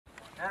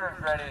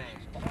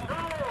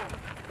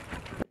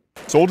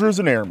Soldiers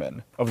and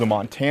airmen of the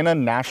Montana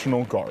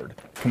National Guard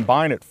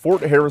combine at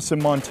Fort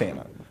Harrison,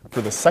 Montana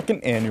for the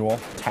second annual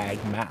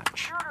tag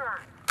match.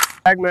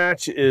 Tag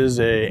match is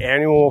an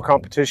annual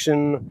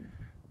competition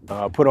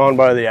put on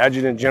by the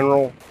Adjutant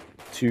General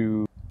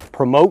to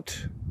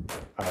promote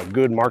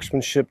good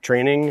marksmanship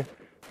training,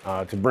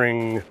 to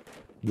bring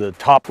the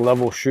top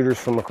level shooters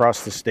from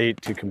across the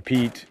state to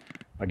compete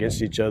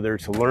against each other,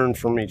 to learn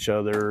from each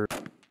other.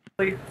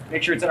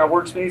 Make sure it's in our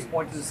workspace,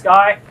 point to the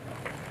sky,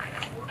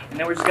 and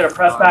then we're just going to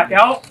press back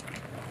out.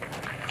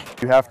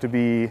 You have to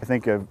be, I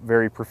think, a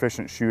very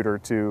proficient shooter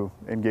to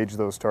engage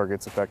those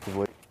targets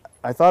effectively.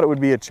 I thought it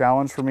would be a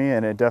challenge for me,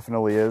 and it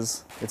definitely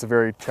is. It's a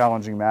very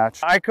challenging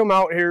match. I come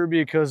out here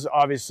because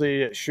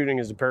obviously shooting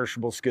is a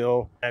perishable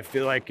skill. I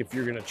feel like if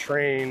you're going to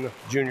train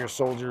junior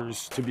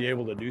soldiers to be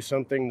able to do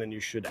something, then you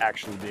should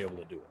actually be able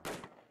to do it.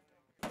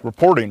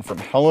 Reporting from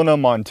Helena,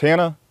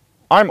 Montana,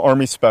 I'm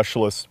Army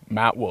Specialist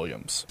Matt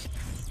Williams.